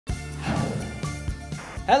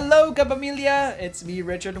Hello kapamilya! It's me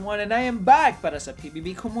Richard Juan and I am back para sa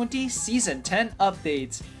PBB Kumunity Season 10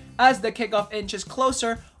 Updates. As the kickoff inches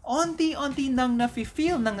closer, onti-onti nang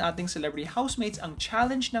nafe-feel ng ating celebrity housemates ang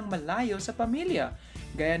challenge ng malayo sa pamilya.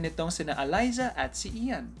 Gaya nitong sina Eliza at si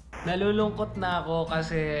Eian. Nalulungkot na ako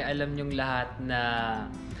kasi alam niyong lahat na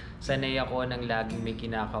sanay ako ng laging may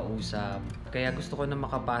kinakausap. Kaya gusto ko na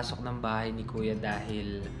makapasok ng bahay ni Kuya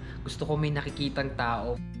dahil gusto ko may nakikitang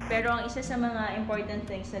tao. Pero ang isa sa mga important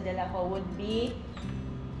things na dala ko would be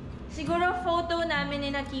siguro photo namin ni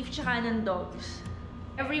na Keith tsaka ng dogs.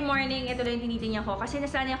 Every morning, ito lang yung tinitingnan ko kasi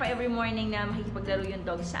nasanay ako every morning na makikipaglaro yung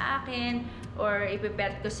dogs sa akin or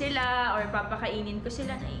ipipet ko sila or papakainin ko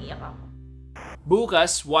sila, naiiyak ako.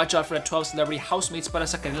 Bukas, watch out for the 12 celebrity housemates para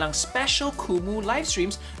sa kanilang special Kumu live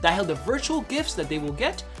streams dahil the virtual gifts that they will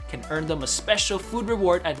get can earn them a special food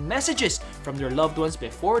reward and messages from their loved ones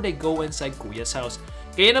before they go inside Kuya's house.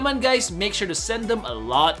 Kaya naman guys, make sure to send them a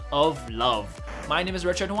lot of love. My name is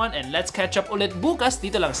Richard Juan and let's catch up ulit bukas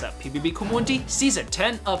dito lang sa PBB Kumunity Season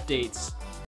 10 Updates.